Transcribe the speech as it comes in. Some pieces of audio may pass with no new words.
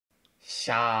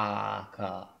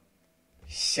Shaka.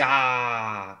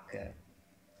 Shaka.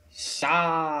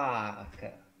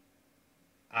 Shaka.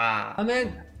 Ah. I'm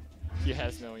in. He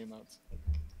has no emotes.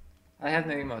 I have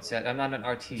no emotes yet. I'm not an He's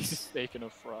artiste. faking a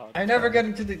fraud. I never get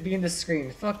into be in the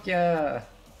screen. Fuck yeah.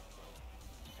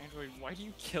 Android, why do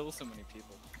you kill so many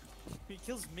people? He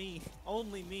kills me.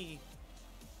 Only me.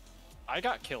 I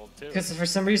got killed too. Because for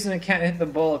some reason I can't hit the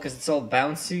ball because it's all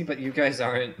bouncy, but you guys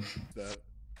aren't.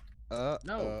 No,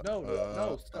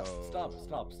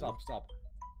 stop.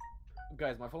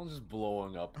 Guys, my phone's just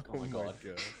blowing up. Oh my god.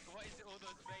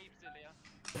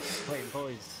 Wait,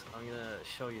 boys, I'm gonna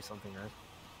show you something, right?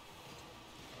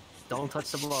 Don't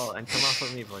touch the ball and come off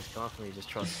with me, boys. Come off with me. Just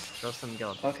trust in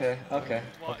God. Okay.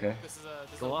 What? This is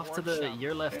Go off to the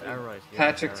your left, our right.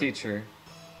 Patrick teacher.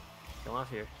 Come off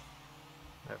here.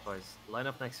 Alright, boys. Line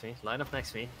up next to me. Line up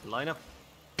next to me. Line up.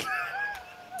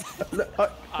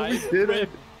 I did it.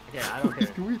 Okay, I don't care.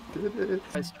 We did it.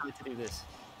 Guys, try to do this.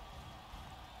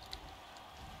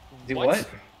 Do what?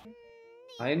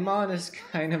 Einmon is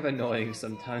kind of annoying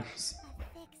sometimes.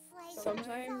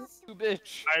 Sometimes. You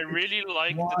bitch. I really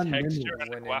like the texture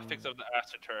and the graphics of the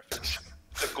AstroTurf.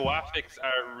 The graphics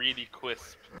are really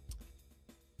crisp.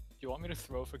 You want me to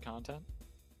throw for content?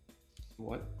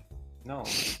 What? No.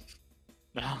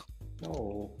 No.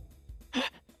 No.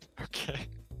 Okay.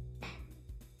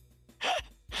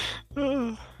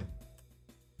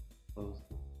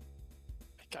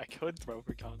 I could throw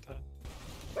for content.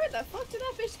 Where the fuck did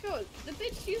that fish go? The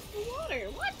bitch used the water.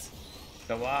 What?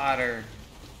 The water.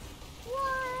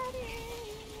 Water.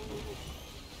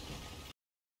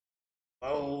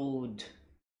 Load.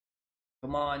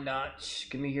 Come on, Notch.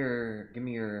 Give me your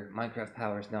Minecraft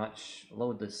powers, Notch.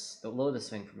 Load this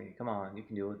thing for me. Come on, you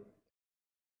can do it.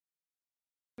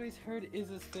 I always heard is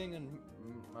this thing and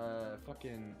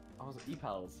fucking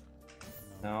ePals.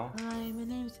 No? Hi, my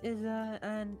name's Izza,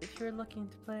 and if you're looking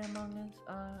to play Among Us,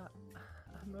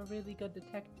 I'm a really good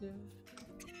detective.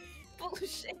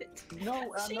 Bullshit. No,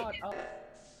 I'm not.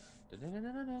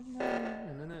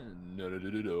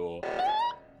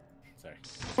 Sorry.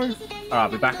 Alright, I'll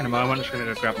be back in a moment. I'm just gonna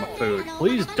go grab my food.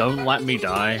 Please don't let me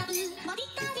die.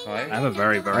 Why? I have a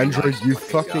very Android, nice you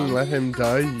fucking let him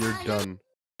die, you're done.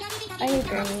 I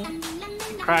agree.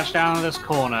 Crash down in this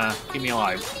corner. Keep me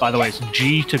alive. By the way, it's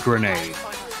G to grenade.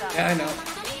 Yeah, I know.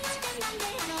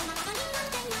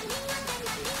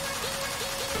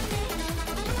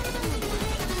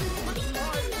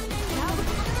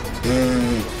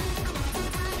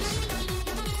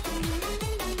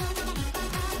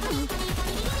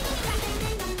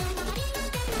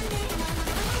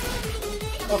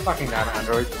 Oh fucking damn it,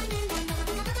 Android.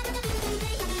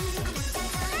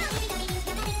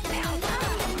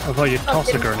 I thought you'd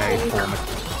toss a grenade for me.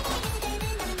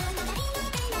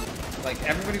 Like,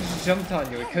 everybody just jumped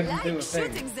on you, it couldn't do a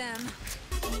thing.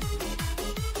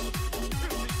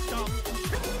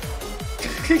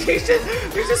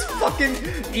 You're just fucking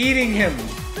eating him!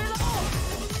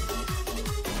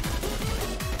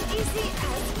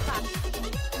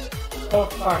 Oh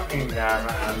fucking damn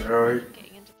it, Android.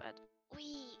 Getting into bed.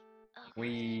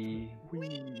 We.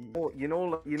 Oh, you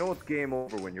know it's game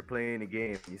over when you're playing a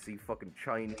game and you see fucking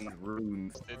Chinese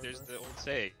runes. There's the old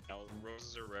saying, you know,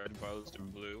 roses are red, violets are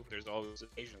blue. There's always an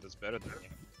Asian that's better than you.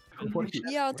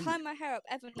 Yeah, I'll tie my hair up,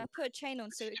 Evan. I put a chain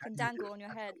on so it can dangle on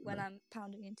your head when I'm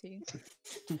pounding into you.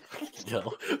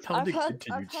 Yo, I've heard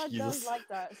girls like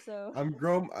that, so. I'm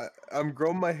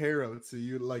growing my hair out, so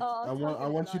you like. Oh, I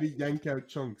want you to yank out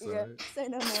chunks. Yeah, Alright? say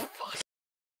no more.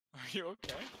 Are you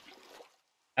okay?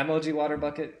 Emoji water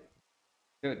bucket.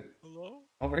 Dude. Hello?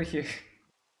 Over here.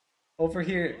 Over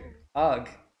here. Og.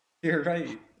 To your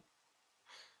right.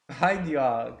 Behind you,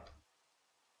 Og.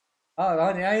 Og,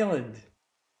 on the island.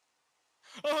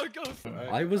 Oh, go!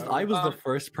 I was the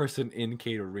first person in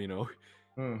Caterino.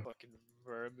 Fucking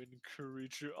vermin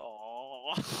creature.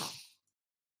 Aww.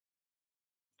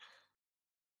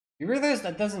 You realize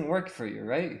that doesn't work for you,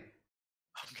 right?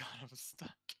 Oh god, I'm stuck.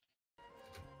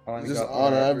 Just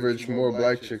on average, more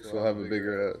black chicks will have a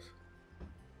bigger ass.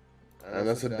 And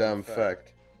that's a damn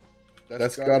fact.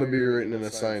 That's gotta be written in a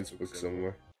science book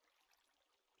somewhere.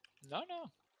 No.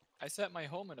 I set my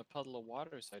home in a puddle of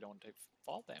water so I don't take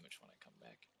fall damage when I come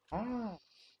back. Ah.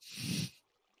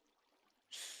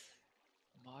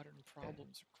 Modern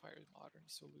problems require modern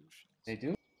solutions. They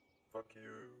do? Fuck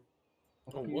you.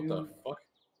 Oh, what the fuck?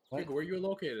 What? Hugo, where are you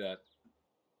located at?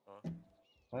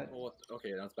 What? Oh,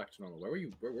 okay, now it's back to normal. Where were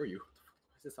you? Where were you?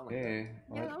 Why does it sound like Hey,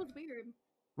 that? Yeah, what? that was weird.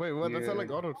 Wait, what? That sounded like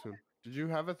auto-tune. Did you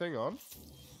have a thing on?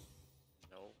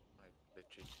 No, I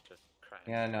literally just crashed.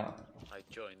 Yeah, no. I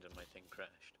joined and my thing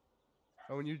crashed.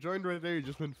 Oh, when you joined right there, you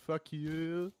just went, fuck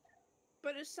you.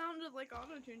 But it sounded like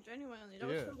auto-tune genuinely. That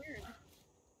was so weird.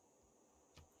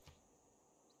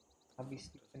 I'll be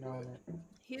sleeping on it.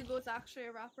 Hugo's actually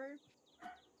a rapper.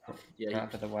 Yeah,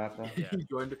 Rapper the Wapper. he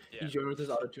joined with his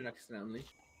auto-tune accidentally.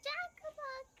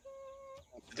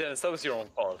 Dennis, that was your own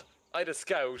fault. I had a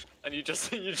scout, and you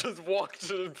just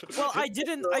walked. Well, I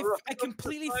didn't. I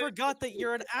completely forgot that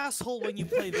you're an asshole when you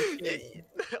play this game.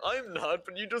 I'm not,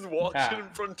 but you just walked in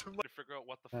front of my. To figure out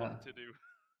what the fuck to do.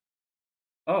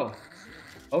 Oh,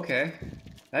 okay.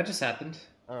 That just happened.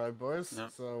 Alright, boys.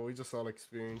 So we just all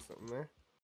experienced something there.